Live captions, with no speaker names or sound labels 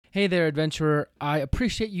Hey there, adventurer. I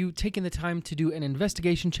appreciate you taking the time to do an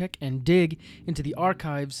investigation check and dig into the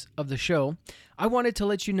archives of the show. I wanted to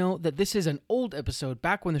let you know that this is an old episode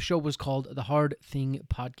back when the show was called The Hard Thing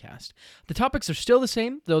Podcast. The topics are still the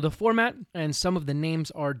same, though the format and some of the names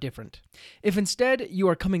are different. If instead you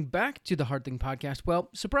are coming back to The Hard Thing Podcast, well,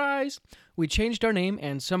 surprise! We changed our name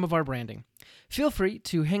and some of our branding. Feel free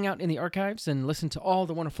to hang out in the archives and listen to all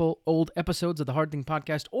the wonderful old episodes of The Hard Thing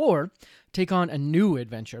Podcast, or take on a new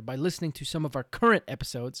adventure by listening to some of our current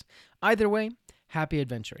episodes. Either way, happy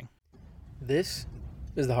adventuring. This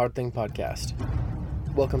is The Hard Thing Podcast.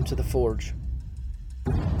 Welcome to The Forge.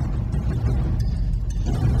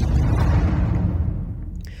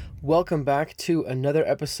 Welcome back to another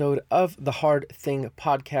episode of The Hard Thing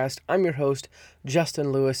Podcast. I'm your host,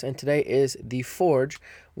 Justin Lewis, and today is The Forge,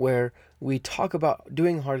 where we talk about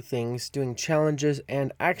doing hard things, doing challenges,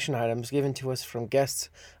 and action items given to us from guests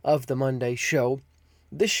of the Monday show.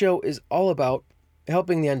 This show is all about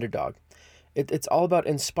helping the underdog. It's all about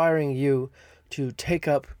inspiring you to take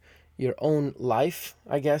up your own life,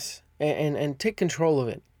 I guess, and take control of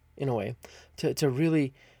it, in a way, to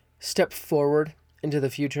really step forward into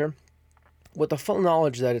the future with the full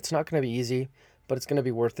knowledge that it's not going to be easy, but it's going to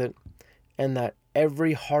be worth it, and that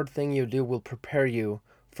every hard thing you do will prepare you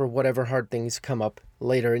for whatever hard things come up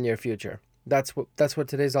later in your future. That's what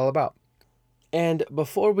today's all about. And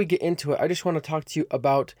before we get into it, I just want to talk to you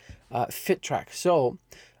about FitTrack. So,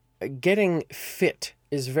 getting fit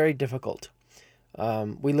is very difficult.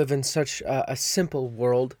 We live in such a simple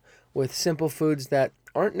world with simple foods that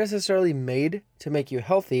aren't necessarily made to make you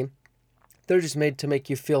healthy. They're just made to make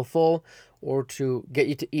you feel full or to get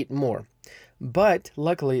you to eat more. But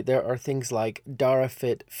luckily, there are things like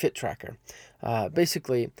DaraFit Fit Tracker.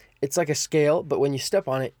 Basically, it's like a scale, but when you step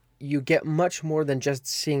on it, you get much more than just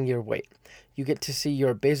seeing your weight. You get to see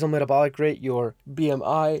your basal metabolic rate, your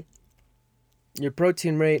BMI, your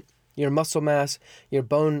protein rate, your muscle mass, your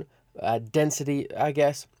bone density, I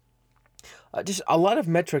guess. Just a lot of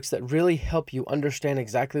metrics that really help you understand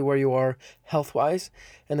exactly where you are health-wise,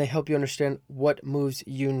 and they help you understand what moves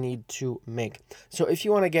you need to make. So if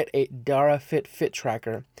you want to get a DaraFit Fit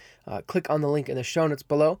Tracker, click on the link in the show notes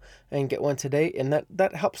below and get one today, and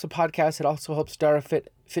that helps the podcast. It also helps DaraFit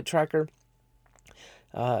Fit Tracker,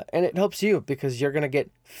 and it helps you because you're going to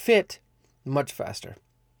get fit much faster.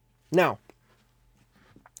 Now,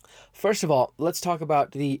 first of all, let's talk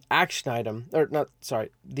about the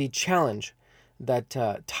the challenge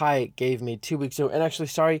that Ty gave me 2 weeks ago. And actually,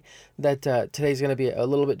 sorry that today's going to be a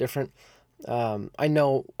little bit different. I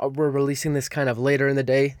know we're releasing this kind of later in the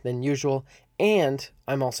day than usual, and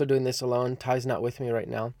I'm also doing this alone. Ty's not with me right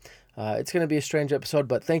now. It's going to be a strange episode,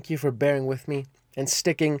 but thank you for bearing with me and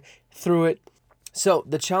sticking through it. So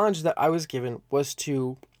the challenge that I was given was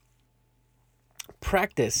to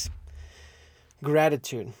practice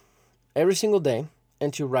gratitude every single day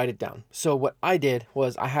and to write it down. So what I did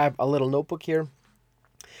was I have a little notebook here,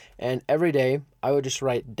 and every day I would just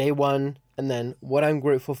write day one and then what I'm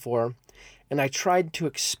grateful for, and I tried to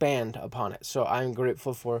expand upon it. So I'm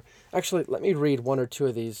grateful for, actually, let me read one or two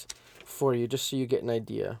of these for you just so you get an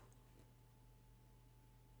idea.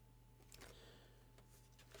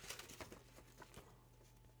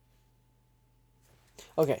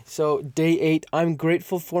 Okay, so day 8, I'm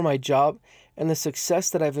grateful for my job and the success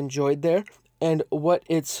that I've enjoyed there and what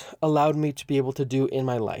it's allowed me to be able to do in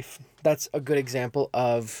my life. That's a good example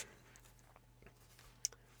of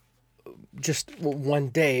just one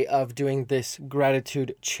day of doing this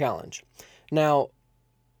gratitude challenge. Now,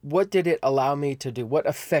 what did it allow me to do? What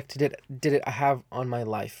effect did it have on my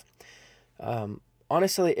life?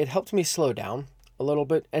 Honestly, it helped me slow down a little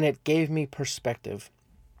bit, and it gave me perspective.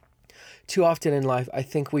 Too often in life, I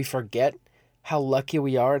think we forget how lucky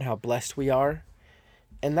we are and how blessed we are.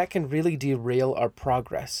 And that can really derail our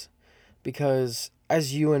progress. Because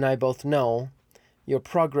as you and I both know, your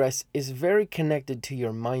progress is very connected to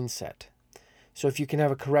your mindset. So if you can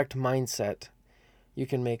have a correct mindset, you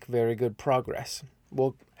can make very good progress.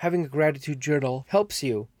 Well, having a gratitude journal helps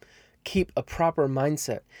you keep a proper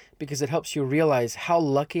mindset because it helps you realize how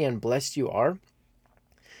lucky and blessed you are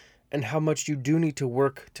and how much you do need to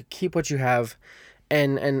work to keep what you have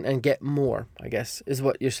and get more, I guess, is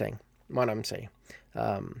what you're saying, what I'm saying.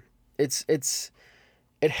 It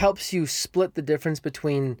helps you split the difference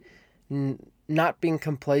between not being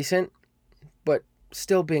complacent, but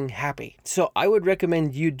still being happy. So I would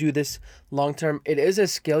recommend you do this long term. It is a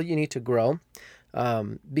skill you need to grow,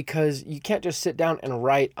 because you can't just sit down and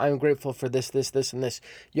write, I'm grateful for this, this, this, and this.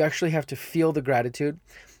 You actually have to feel the gratitude.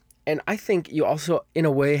 And I think you also, in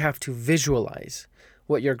a way, have to visualize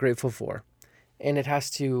what you're grateful for. And it has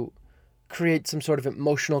to create some sort of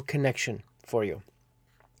emotional connection for you.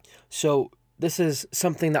 So this is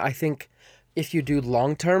something that I think if you do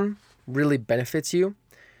long term really benefits you.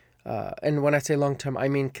 And when I say long term, I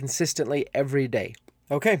mean consistently every day.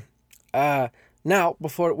 Okay. Now,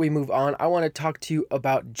 before we move on, I want to talk to you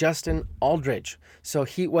about Justin Aldridge. So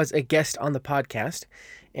he was a guest on the podcast,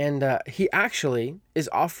 and he actually is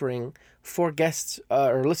offering for guests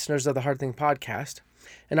or listeners of the Hard Thing podcast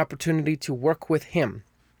an opportunity to work with him.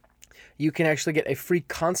 You can actually get a free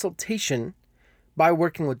consultation by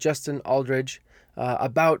working with Justin Aldridge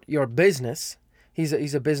about your business.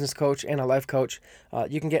 He's a business coach and a life coach.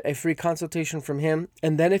 You can get a free consultation from him.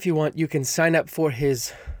 And then if you want, you can sign up for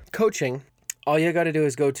his coaching. All you got to do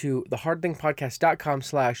is go to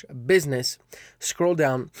thehardthingpodcast.com/business, scroll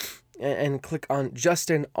down and click on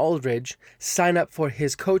Justin Aldridge, sign up for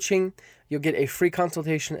his coaching. You'll get a free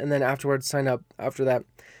consultation, and then afterwards sign up after that.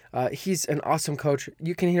 He's an awesome coach.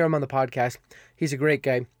 You can hear him on the podcast. He's a great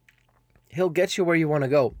guy. He'll get you where you want to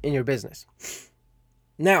go in your business.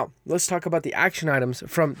 Now, let's talk about the action items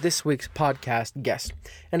from this week's podcast guest.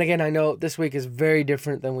 And again, I know this week is very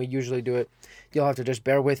different than we usually do it. You'll have to just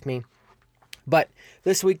bear with me. But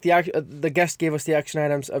this week, the guest gave us the action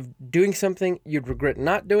items of doing something you'd regret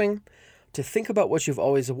not doing, to think about what you've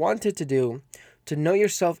always wanted to do, to know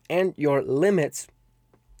yourself and your limits,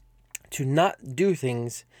 to not do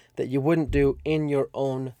things that you wouldn't do in your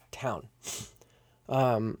own town.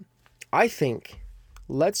 I think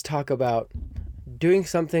let's talk about doing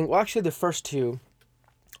something. Well, actually, the first two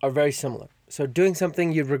are very similar. So doing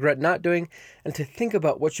something you'd regret not doing, and to think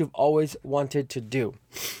about what you've always wanted to do.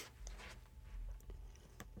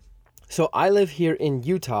 So I live here in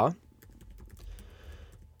Utah,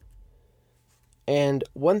 and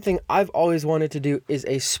one thing I've always wanted to do is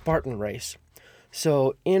a Spartan race.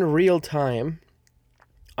 So in real time,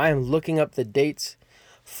 I am looking up the dates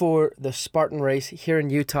for the Spartan race here in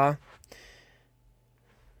Utah.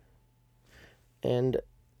 And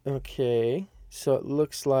okay, so it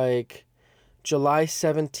looks like July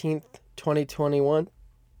 17th, 2021.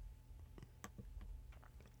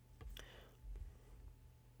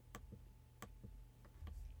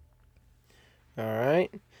 All right.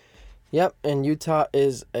 Yep, and Utah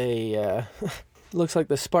is a looks like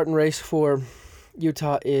the Spartan race for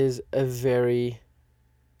Utah is a very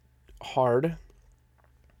hard.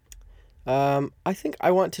 I think I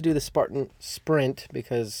want to do the Spartan sprint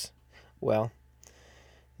because, well,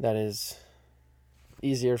 that is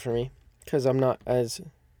easier for me because I'm not as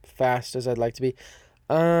fast as I'd like to be.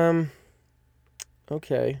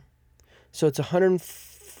 Okay. So it's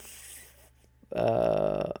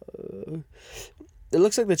it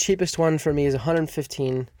looks like the cheapest one for me is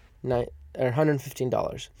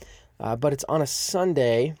 $115, but it's on a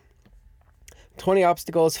Sunday. 20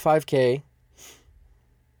 obstacles, 5K.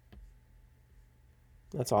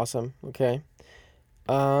 That's awesome. Okay.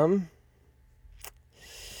 But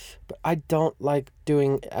I don't like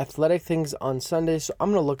doing athletic things on Sundays, so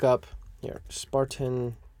I'm gonna look up here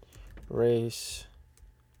Spartan race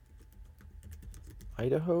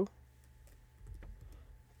Idaho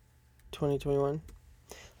 2021.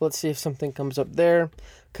 Let's see if something comes up there,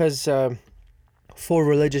 because for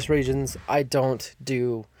religious reasons, I don't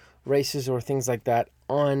do races or things like that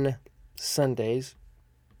on Sundays.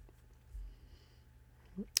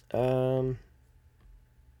 Okay.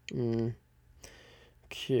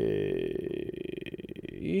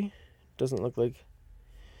 Doesn't look like.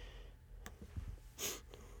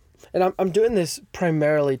 And I'm doing this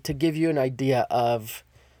primarily to give you an idea of,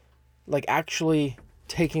 like, actually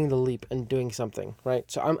taking the leap and doing something,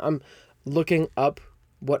 right? So I'm looking up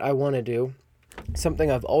what I want to do,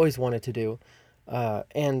 something I've always wanted to do,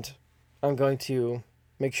 and I'm going to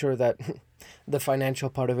make sure that the financial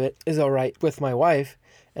part of it is all right with my wife,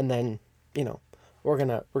 and then, you know, we're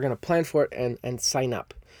gonna plan for it and sign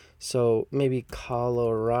up. So maybe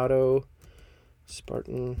Colorado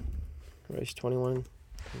Spartan race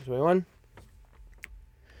 2021.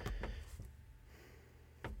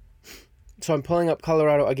 So I'm pulling up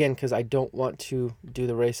Colorado again because I don't want to do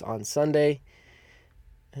the race on Sunday.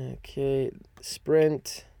 Okay,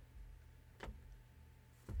 sprint.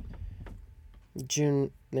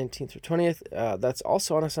 June 19th through 20th. That's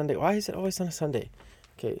also on a Sunday. Why is it always on a Sunday?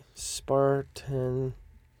 Okay, Spartan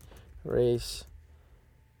race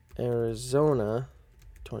Arizona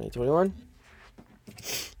 2021.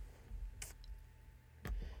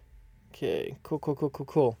 Okay,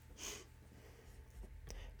 cool.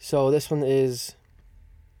 So this one is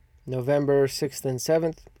November 6th and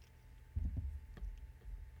 7th.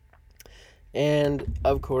 And,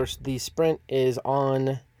 of course, the sprint is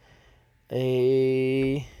on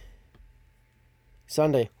a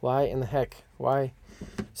Sunday. Why in the heck? Why?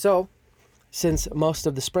 So, since most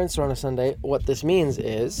of the sprints are on a Sunday, what this means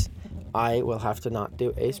is I will have to not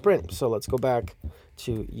do a sprint. So let's go back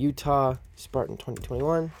to Utah Spartan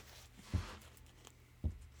 2021.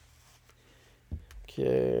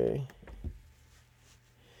 Okay.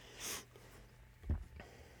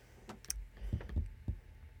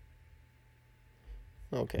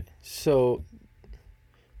 Okay, so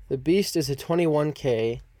the Beast is a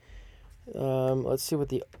 21K. Let's see what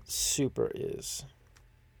the Super is.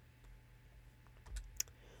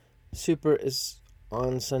 Super is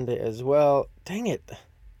on Sunday as well. Dang it.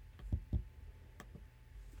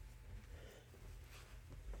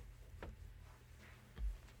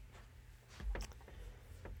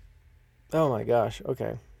 Oh my gosh,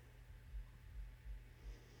 okay.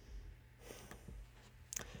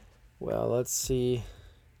 Well, let's see.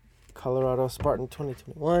 Colorado Spartan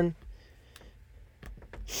 2021.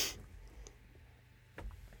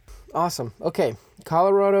 Awesome. Okay,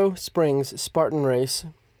 Colorado Springs Spartan Race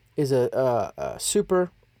is a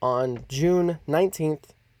super on June 19th,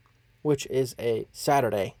 which is a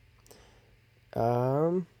Saturday.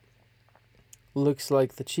 Looks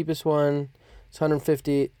like the cheapest one is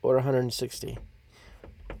 150 or 160.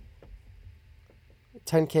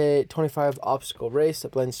 10K, 25 obstacle race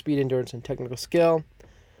that blends speed, endurance, and technical skill.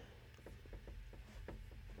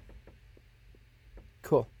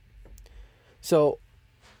 Cool. So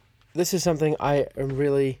this is something I am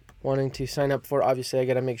really wanting to sign up for. Obviously, I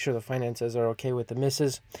got to make sure the finances are okay with the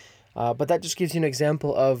misses. But that just gives you an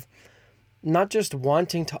example of not just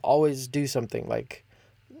wanting to always do something like,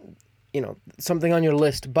 something on your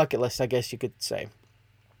list, bucket list, I guess you could say.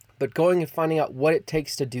 But going and finding out what it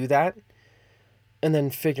takes to do that and then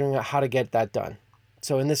figuring out how to get that done.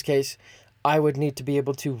 So in this case, I would need to be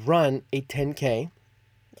able to run a 10K,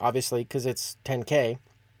 obviously, because it's 10K,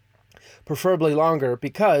 preferably longer,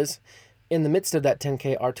 because in the midst of that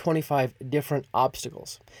 10K are 25 different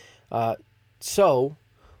obstacles. So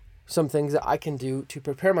some things that I can do to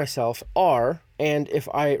prepare myself are, and if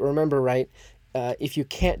I remember right, if you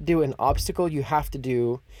can't do an obstacle, you have to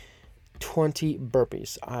do 20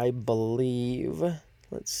 burpees, I believe.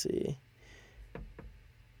 Let's see.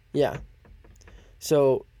 Yeah.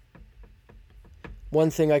 So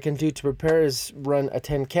one thing I can do to prepare is run a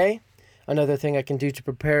 10K. Another thing I can do to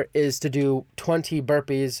prepare is to do 20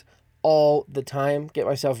 burpees all the time, get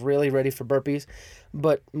myself really ready for burpees.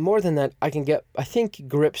 But more than that, I think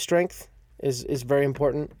grip strength is very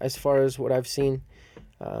important as far as what I've seen,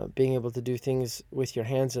 being able to do things with your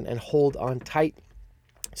hands and hold on tight.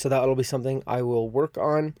 So that'll be something I will work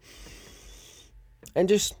on. And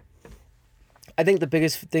just, I think the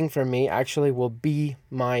biggest thing for me actually will be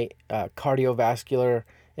my cardiovascular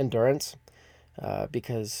endurance,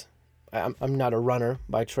 because I'm not a runner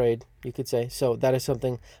by trade, you could say. So that is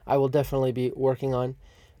something I will definitely be working on.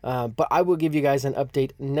 But I will give you guys an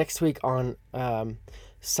update next week on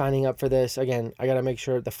signing up for this. Again, I got to make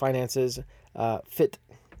sure the finances fit,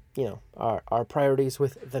 our priorities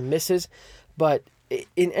with the misses. But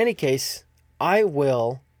in any case, I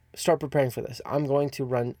will start preparing for this. I'm going to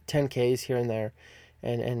run 10Ks here and there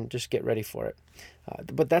and just get ready for it.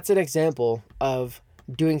 But that's an example of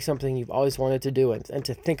doing something you've always wanted to do and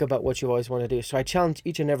to think about what you always want to do. So I challenge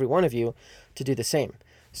each and every one of you to do the same.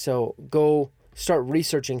 So go start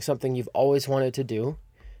researching something you've always wanted to do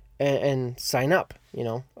and sign up.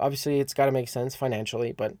 Obviously it's got to make sense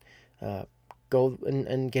financially, but go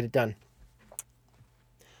and get it done.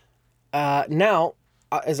 Now,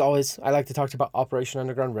 as always, I like to talk about Operation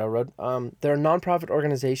Underground Railroad. They're a nonprofit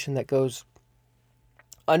organization that goes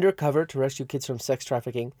undercover to rescue kids from sex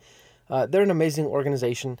trafficking. They're an amazing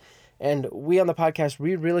organization, and we on the podcast,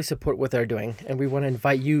 we really support what they're doing, and we want to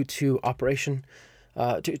invite you to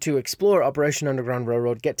to explore Operation Underground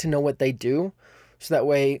Railroad, get to know what they do, so that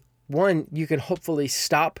way, one, you can hopefully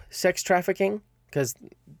stop sex trafficking, because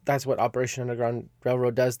that's what Operation Underground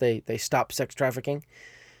Railroad does. They stop sex trafficking.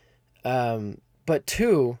 But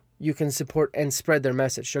two, you can support and spread their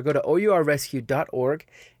message. So go to OURrescue.org,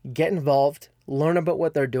 get involved, learn about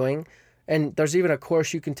what they're doing. And there's even a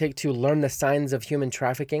course you can take to learn the signs of human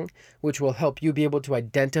trafficking, which will help you be able to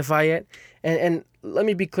identify it. And let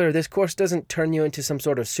me be clear, this course doesn't turn you into some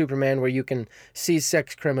sort of Superman where you can seize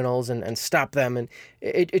sex criminals and stop them. And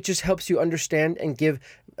it just helps you understand and give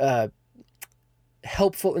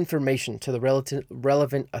helpful information to the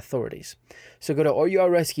relevant authorities. So go to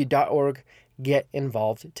OURrescue.org, get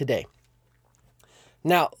involved today.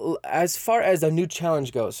 Now, as far as the new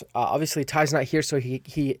challenge goes, obviously Ty's not here, so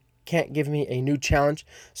he can't give me a new challenge.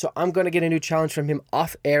 So I'm going to get a new challenge from him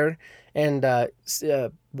off air and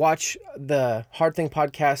watch the Hard Thing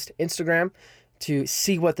Podcast Instagram to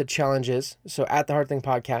see what the challenge is. So at the Hard Thing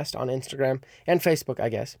Podcast on Instagram and Facebook, I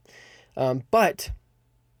guess. But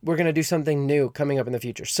we're going to do something new coming up in the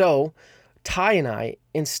future. So Ty and I,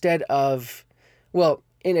 in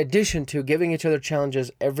addition to giving each other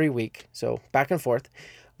challenges every week, so back and forth,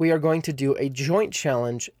 we are going to do a joint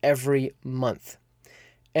challenge every month.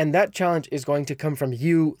 And that challenge is going to come from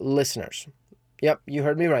you listeners. Yep, you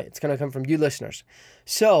heard me right. It's going to come from you listeners.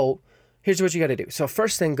 So here's what you got to do. So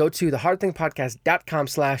first thing, go to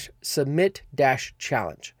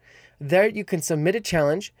thehardthingpodcast.com/submit-challenge. There you can submit a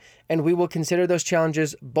challenge, and we will consider those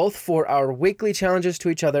challenges both for our weekly challenges to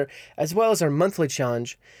each other as well as our monthly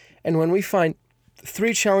challenge. And when we find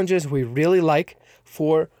 3 challenges we really like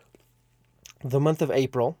for the month of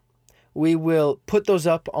April, we will put those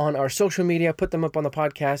up on our social media, put them up on the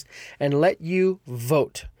podcast, and let you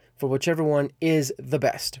vote for whichever one is the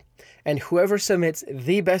best. And whoever submits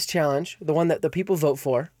the best challenge, the one that the people vote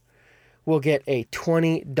for, will get a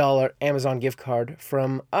 $20 Amazon gift card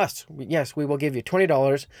from us. Yes, we will give you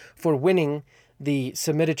 $20 for winning the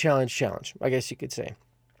Submitted challenge, I guess you could say.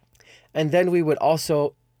 And then we would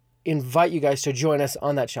also invite you guys to join us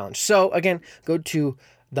on that challenge. So again, go to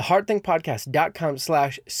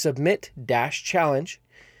thehardthingpodcast.com/submit-challenge.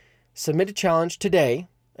 Submit a challenge today.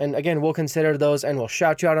 And again, we'll consider those and we'll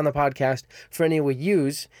shout you out on the podcast for any we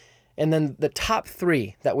use. And then the top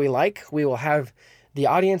 3 that we like, we will have the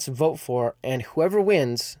audience vote for, and whoever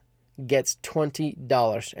wins gets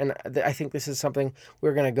 $20. And I think this is something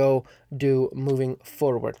we're going to go do moving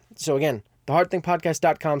forward. So again,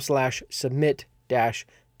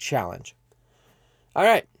 thehardthingpodcast.com/submit-challenge. All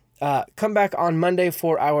right. Come back on Monday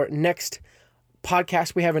for our next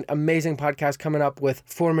podcast. We have an amazing podcast coming up with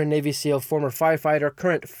former Navy SEAL, former firefighter,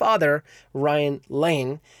 current father, Ryan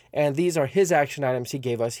Lane. And these are his action items he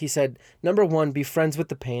gave us. He said, number 1, be friends with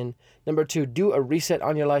the pain. Number 2, do a reset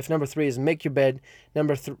on your life. Number 3 is make your bed.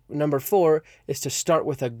 Number 4 is to start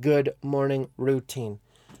with a good morning routine.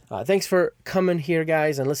 Thanks for coming here,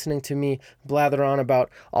 guys, and listening to me blather on about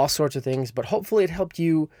all sorts of things. But hopefully it helped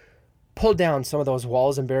you pull down some of those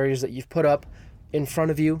walls and barriers that you've put up in front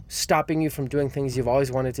of you, stopping you from doing things you've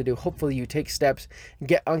always wanted to do. Hopefully you take steps,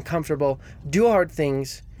 get uncomfortable, do hard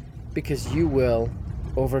things, because you will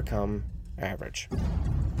overcome average.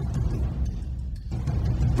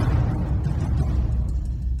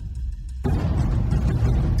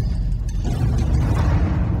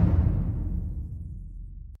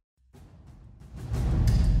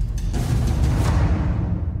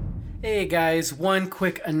 Hey guys, one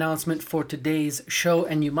quick announcement for today's show,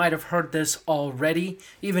 and you might have heard this already,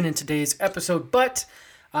 even in today's episode, but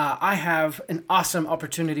I have an awesome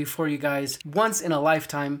opportunity for you guys. Once in a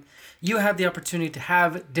lifetime, you have the opportunity to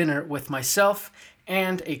have dinner with myself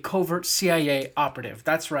and a covert CIA operative.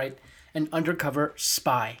 That's right, an undercover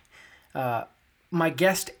spy. My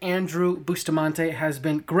guest, Andrew Bustamante, has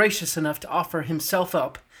been gracious enough to offer himself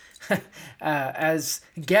up as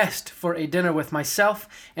guest for a dinner with myself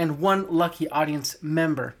and one lucky audience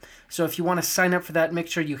member. So if you want to sign up for that, make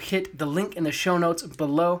sure you hit the link in the show notes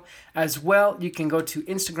below. As well, you can go to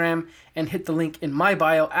Instagram and hit the link in my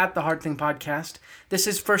bio at The Hard Thing Podcast. This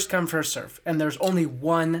is first come, first serve, and there's only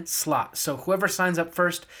 1 slot. So whoever signs up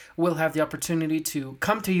first will have the opportunity to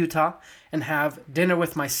come to Utah and have dinner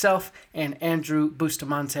with myself and Andrew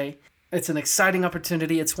Bustamante. It's an exciting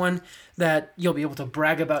opportunity. It's one that you'll be able to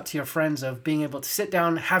brag about to your friends, of being able to sit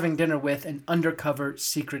down, having dinner with an undercover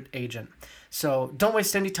secret agent. So don't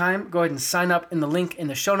waste any time. Go ahead and sign up in the link in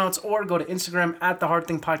the show notes, or go to Instagram at The Hard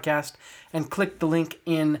Thing Podcast and click the link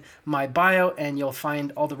in my bio, and you'll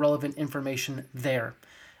find all the relevant information there.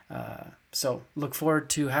 So look forward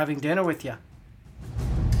to having dinner with you.